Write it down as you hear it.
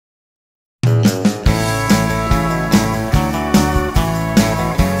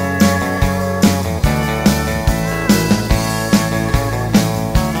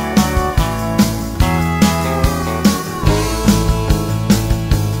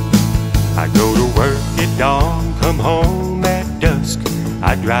I go to work at dawn, come home at dusk.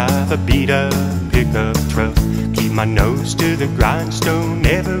 I drive a beat-up pickup truck, keep my nose to the grindstone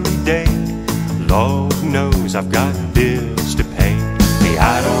every day. Lord knows I've got bills to pay. Hey,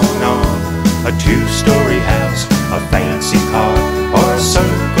 I don't own a two-story house, a fancy car, or a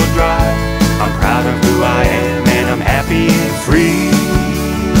circle drive. I'm proud of who I am and I'm happy and free.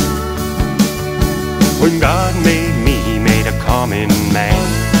 When God made me, He made a common man.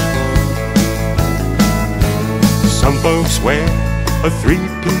 Some folks wear a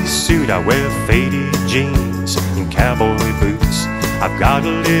three-piece suit, I wear faded jeans and cowboy boots. I've got a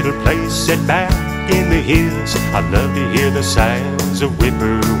little place set back in the hills. I love to hear the sounds of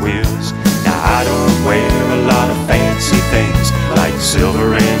whippoorwills. Now I don't wear a lot of fancy things like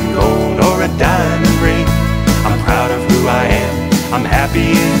silver and gold or a diamond ring. I'm proud of who I am, I'm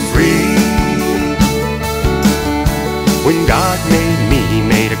happy and free. When God made me, He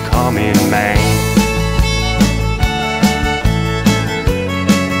made a common man.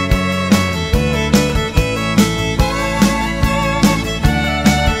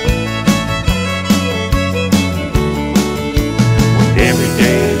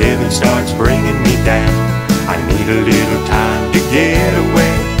 Everyday living starts bringing me down, I need a little time to get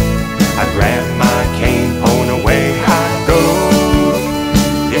away. I grab my cane, pulling away I go.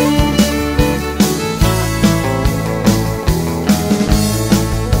 Yeah.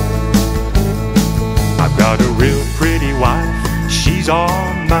 I've got a real pretty wife, she's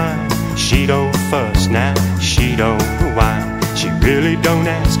all mine. She don't fuss now, she don't whine. She really don't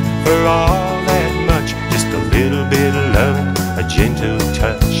ask for all that much, just a little bit of loving, a gentle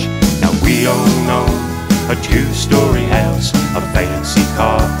touch. Now we don't own a two-story house, a fancy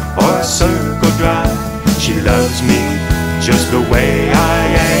car, or a circle drive. She loves me just the way I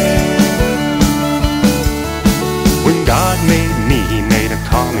am. When God made me, He made a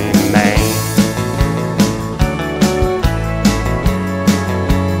common man.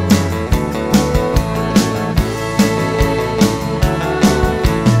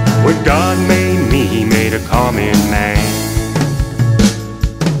 When God made me, He made a common man.